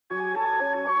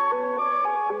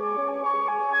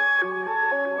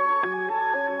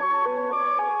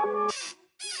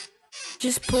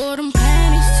Just pull them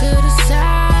panties to the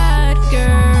side,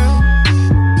 girl,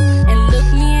 and look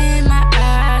me in my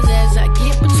eyes as I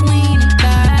get between the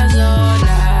thighs all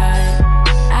night.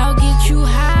 I'll get you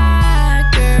high,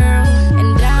 girl,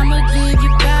 and I'ma give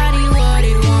your body what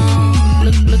it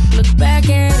wants. Look back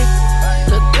at it.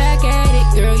 Look back at it,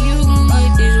 girl, you gon'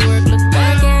 get this work. Look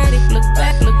back at it. Look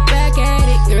back at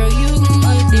it, girl, you gon'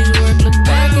 get this work. Look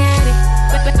back at it.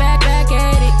 Back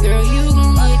at it, girl, you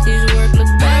gon' get this work. Look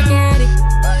back at it.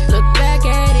 Look back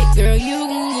at it, girl, you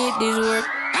gon' get this work.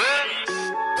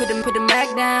 Put the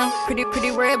Mac down,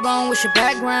 pretty red bone, what's your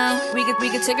background? We could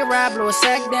take a ride, blow a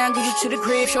sack down, get you to the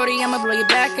crib, shorty, I'ma blow your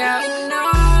back out. You know,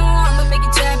 I'ma make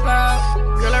you tap out.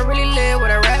 Girl, I really live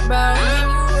what I rap about. When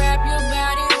you wrap your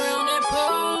body around that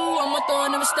pole, I'ma throw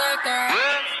another stack out.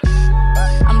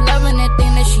 I'm loving that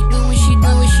thing that she do when she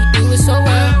do it so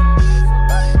well.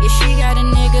 Yeah, she got a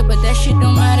nigga, but that shit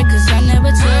don't matter, cause I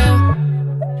never tell.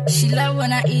 She love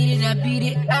when I eat it, I beat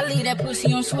it, I leave that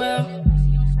pussy on swell.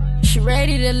 She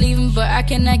ready to leave him, but I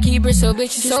cannot keep her, so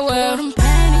bitch, you so well. Pull them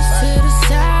panties to the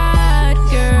side,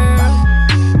 girl,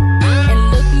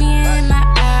 and look me in my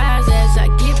eyes as I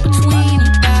get between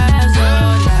the thighs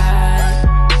all night.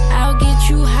 I'll get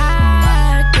you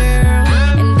high, girl,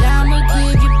 and I'ma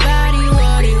give your body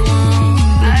what it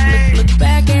wants. Look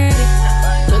back at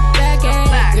it. Look back at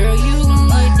it, girl, you gon'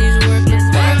 get this work. Look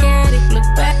back at it. Look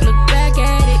back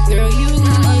at it, girl, you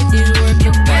gon' get this work.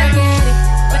 Look back at it.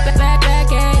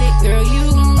 Back at it, girl,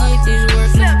 you gon' get this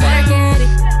work. Look back at it.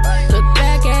 Look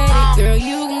back at it, girl,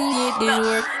 you gon' get this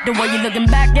work. The way you looking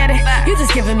back at it, you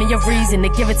just giving me a reason to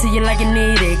give it to you like you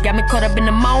need it. Got me caught up in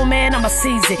the moment, I'ma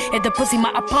seize it. If the pussy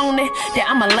my opponent, then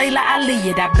I'ma lay like I lead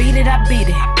it. I beat it.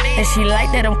 And she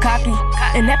like that I'm cocky,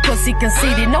 and that pussy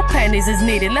conceited. No panties is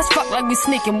needed. Let's fuck like we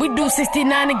sneaking. We do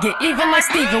 69 and get even like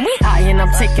Steven. We high and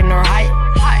I'm taking her high,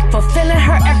 fulfilling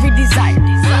her every desire.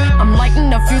 I'm lighting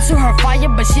the fuse to her fire,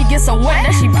 but she gets so wet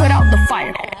that she put out the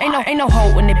fire. Ain't no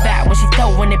holding it back when she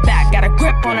throwing it back. Got a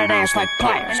grip on that ass like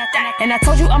pliers. And I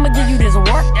told you I'ma give you this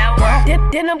work, girl.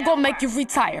 Then I'm gonna make you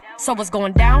retire. So what's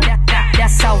going down?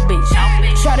 That's South Beach.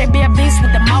 Shorty be a beast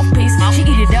with the mouthpiece. She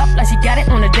eat it up like she got it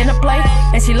on a dinner plate,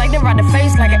 and she like to ride the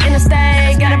face like an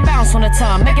interstate. Got it bounce on the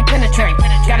tongue, make it penetrate.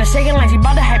 Got her shaking like she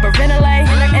bout to hyperventilate.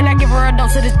 And I give her a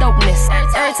dose of this dopeness.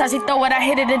 Every time she throw it, I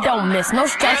hit it and don't miss. No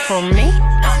stress from me.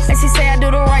 And she say I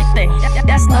do the right thing.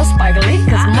 That's no Spike Lee,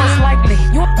 cause most likely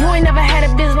you ain't never had a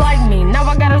bitch like me. Now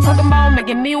I got her talking about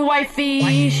making me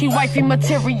wifey. She wifey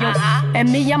material,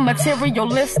 and me I'm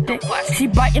materialistic. She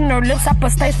biting her lips, I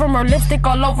put stains from her lipstick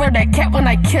all over that cat when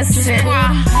I kiss it.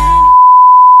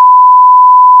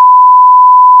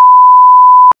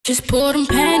 Just pull them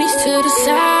panties to the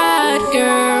side,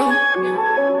 girl,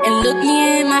 and look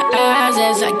me in my eyes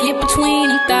as I get between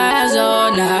them thighs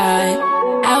all night.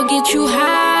 I'll get you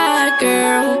high,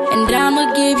 girl, and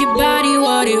I'ma give your body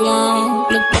what it wants.